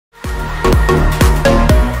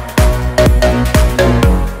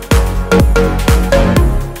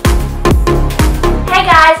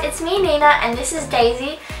this is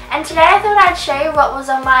Daisy, and today I thought I'd show you what was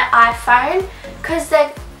on my iPhone, because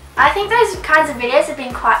I think those kinds of videos have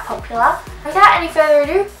been quite popular. Without any further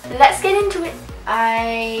ado, let's get into it.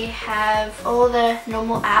 I have all the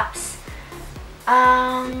normal apps.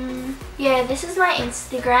 Yeah, this is my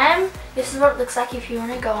Instagram. This is what it looks like if you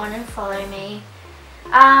want to go on and follow me.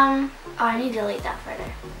 Oh, I need to delete that photo.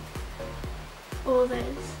 All those.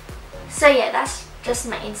 So yeah, that's just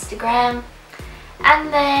my Instagram.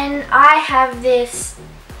 And then I have this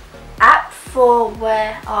app for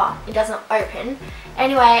where, oh, it doesn't open.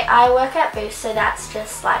 Anyway, I work at Boost, so that's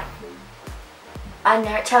just like, I don't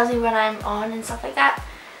know, it tells me when I'm on and stuff like that.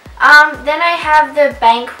 Then I have the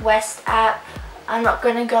Bank West app. I'm not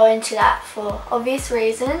going to go into that for obvious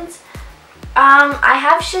reasons. I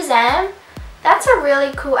have Shazam. That's a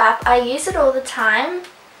really cool app. I use it all the time.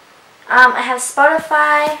 I have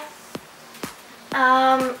Spotify.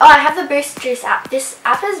 Oh, I have the Boost Juice app. This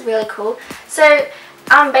app is really cool. So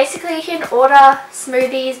basically you can order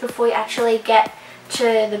smoothies before you actually get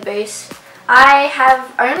to the Boost. I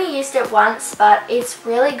have only used it once, but it's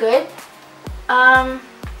really good. I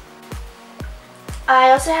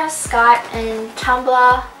also have Skype and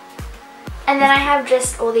Tumblr, and then I have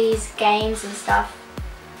just all these games and stuff.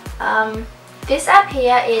 This app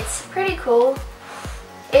here, it's pretty cool.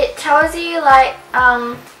 It tells you like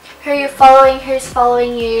who you're following, who's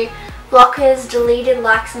following you, blockers, deleted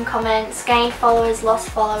likes and comments, gained followers, lost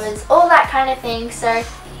followers, all that kind of thing. So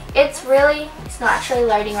it's not actually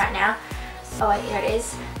loading right now. Oh wait, here it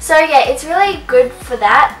is. So yeah, it's really good for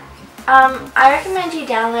that. I recommend you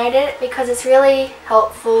download it because it's really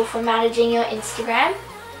helpful for managing your Instagram.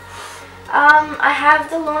 I have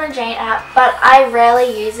the Lorna Jane app, but I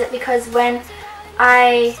rarely use it because when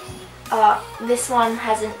this one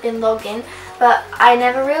hasn't been logged in, but I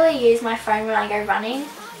never really use my phone when I go running.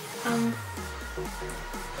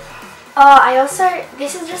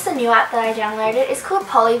 This is just a new app that I downloaded. It's called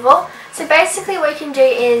Polyvore. So basically what you can do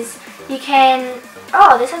is you can,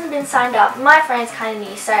 this hasn't been signed up. My phone's kind of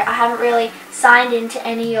new, so I haven't really signed into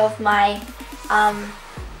any of my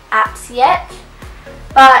apps yet.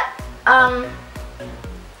 But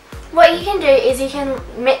what you can do is you can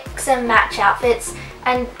mix and match outfits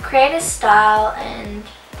and create a style, and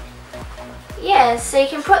yeah, so you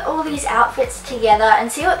can put all these outfits together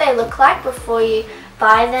and see what they look like before you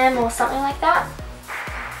buy them or something like that.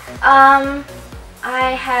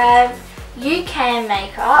 I have YouCam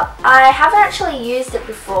makeup. I haven't actually used it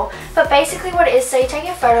before, but basically what it is, so you take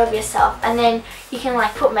a photo of yourself and then you can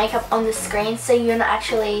like put makeup on the screen, so you don't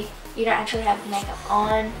actually have makeup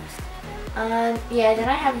on. Yeah, then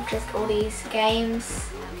I have just all these games.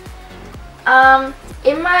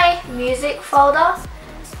 In my music folder,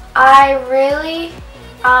 I really,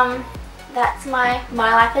 that's my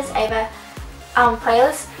Life as Ava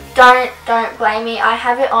playlist. Don't blame me. I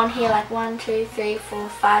have it on here like 1, 2, 3, 4,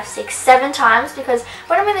 5, 6, 7 times because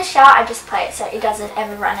when I'm in the shower I just play it so it doesn't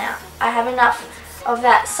ever run out. I have enough of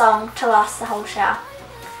that song to last the whole shower.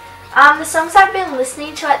 The songs I've been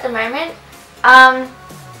listening to at the moment,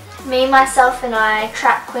 Me, Myself and I,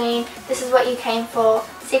 Trap Queen, This Is What You Came For,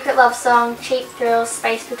 Secret Love Song, Cheap Thrills,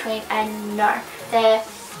 Space Between, and No. They're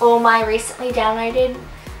all my recently downloaded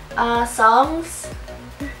songs.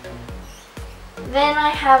 Then I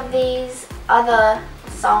have these other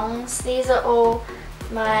songs. These are all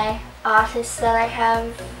my artists that I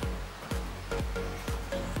have.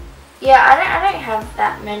 Yeah, I don't have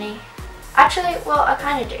that many. Actually, well, I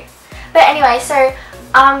kind of do. But anyway, so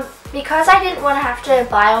because I didn't want to have to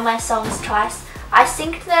buy all my songs twice, I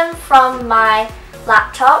synced them from my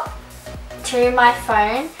laptop to my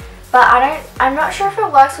phone. But I'm not sure if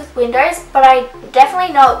it works with Windows, but I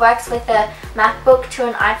definitely know it works with a MacBook to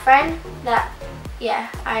an iPhone. Yeah,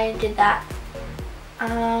 I did that.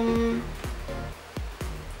 Oh,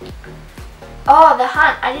 The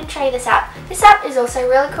Hunt. I didn't show you this app. This app is also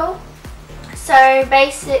really cool. So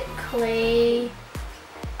basically,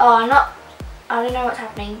 I don't know what's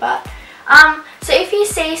happening, but so if you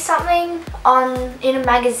see something in a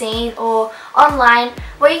magazine or online,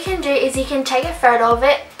 what you can do is you can take a photo of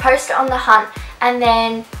it, post it on The Hunt, and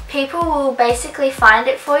then people will basically find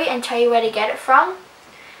it for you and tell you where to get it from.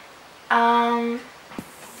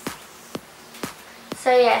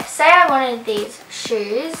 So yeah, say I wanted these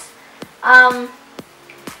shoes.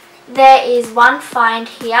 There is one find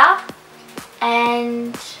here,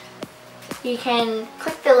 and you can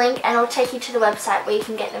click the link and it'll take you to the website where you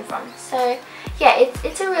can get them from. So yeah,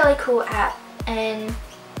 it's a really cool app, and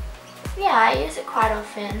yeah, I use it quite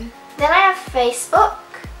often. Then I have Facebook.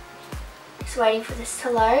 Just waiting for this to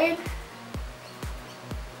load.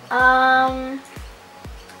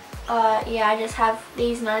 yeah, I just have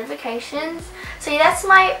these notifications. So yeah, that's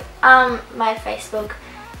my my Facebook,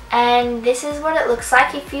 and this is what it looks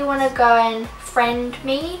like if you want to go and friend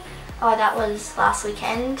me. Oh, that was last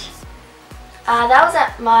weekend. That was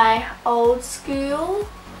at my old school.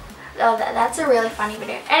 Oh, that's a really funny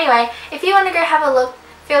video. Anyway, if you want to go have a look,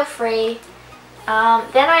 feel free.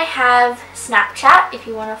 Then I have Snapchat if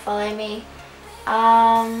you want to follow me.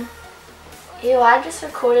 Ew, I just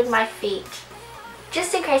recorded my feet.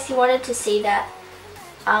 Just in case you wanted to see that,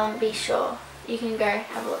 be sure. You can go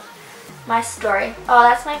have a look. My story. Oh,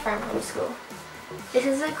 that's my friend from school. This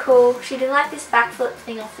is a cool, she did like this backflip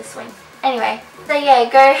thing off the swing. Anyway, so yeah,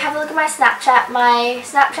 go have a look at my Snapchat. My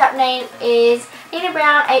Snapchat name is Nina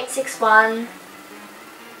Brown 861.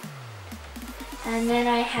 And then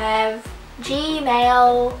I have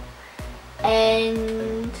Gmail,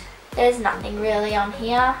 and there's nothing really on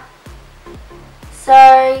here. So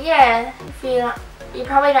yeah, if you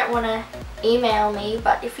probably don't want to email me,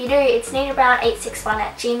 but if you do, it's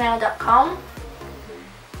ninabrown861@gmail.com.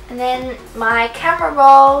 And then my camera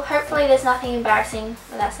roll, hopefully there's nothing embarrassing,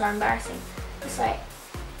 but that's not embarrassing. Just wait.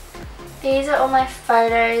 These are all my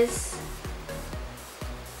photos.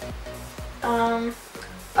 Oh,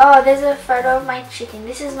 there's a photo of my chicken.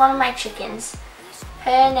 This is one of my chickens.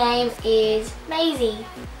 Her name is Maisie.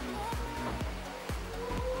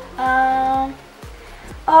 Oh,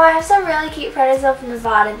 I have some really cute photos of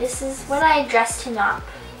Nevada. This is when I dressed him up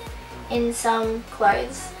in some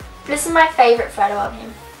clothes. This is my favorite photo of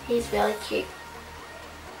him. He's really cute.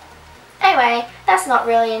 Anyway, that's not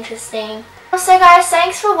really interesting. So guys,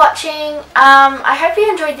 thanks for watching. I hope you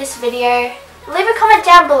enjoyed this video. Leave a comment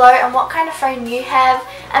down below on what kind of phone you have,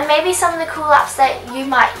 and maybe some of the cool apps that you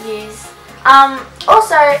might use.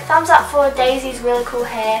 Also, thumbs up for Daisy's really cool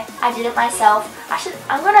hair. I did it myself.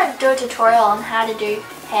 I'm gonna do a tutorial on how to do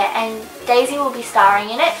hair, and Daisy will be starring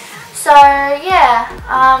in it. So yeah,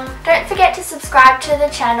 don't forget to subscribe to the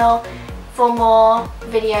channel for more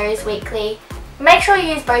videos weekly. Make sure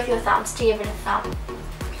you use both your thumbs to give it a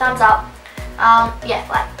thumbs up. Yeah,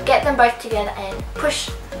 like get them both together and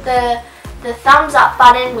push the thumbs up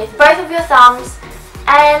button with both of your thumbs,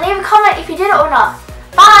 and leave a comment if you did it or not.